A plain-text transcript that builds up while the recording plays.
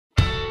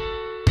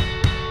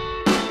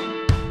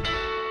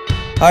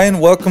Hi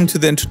and welcome to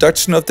the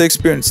introduction of the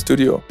Experience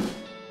Studio.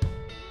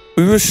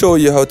 We will show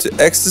you how to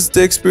access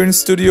the Experience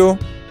Studio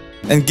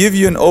and give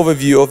you an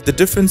overview of the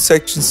different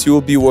sections you will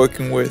be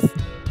working with.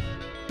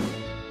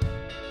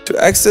 To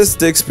access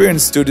the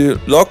Experience Studio,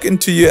 log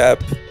into your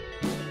app.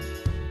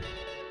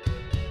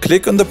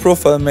 Click on the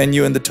profile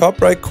menu in the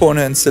top right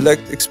corner and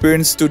select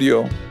Experience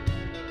Studio.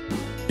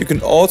 You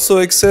can also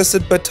access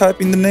it by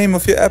typing the name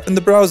of your app in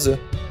the browser,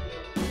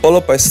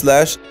 followed by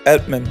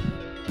 /admin.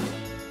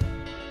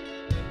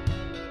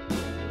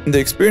 In the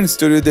Experience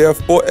Studio, there are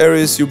 4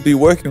 areas you'll be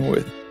working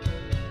with: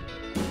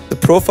 the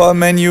profile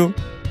menu,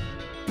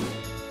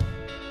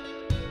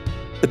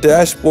 the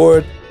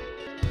dashboard,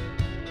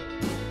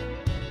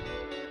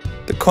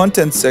 the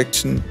content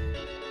section,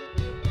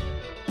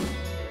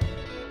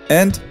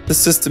 and the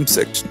system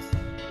section.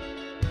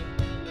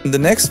 In the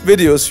next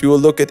videos, you will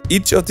look at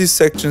each of these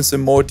sections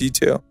in more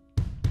detail,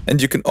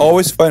 and you can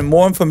always find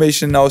more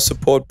information in our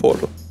support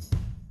portal.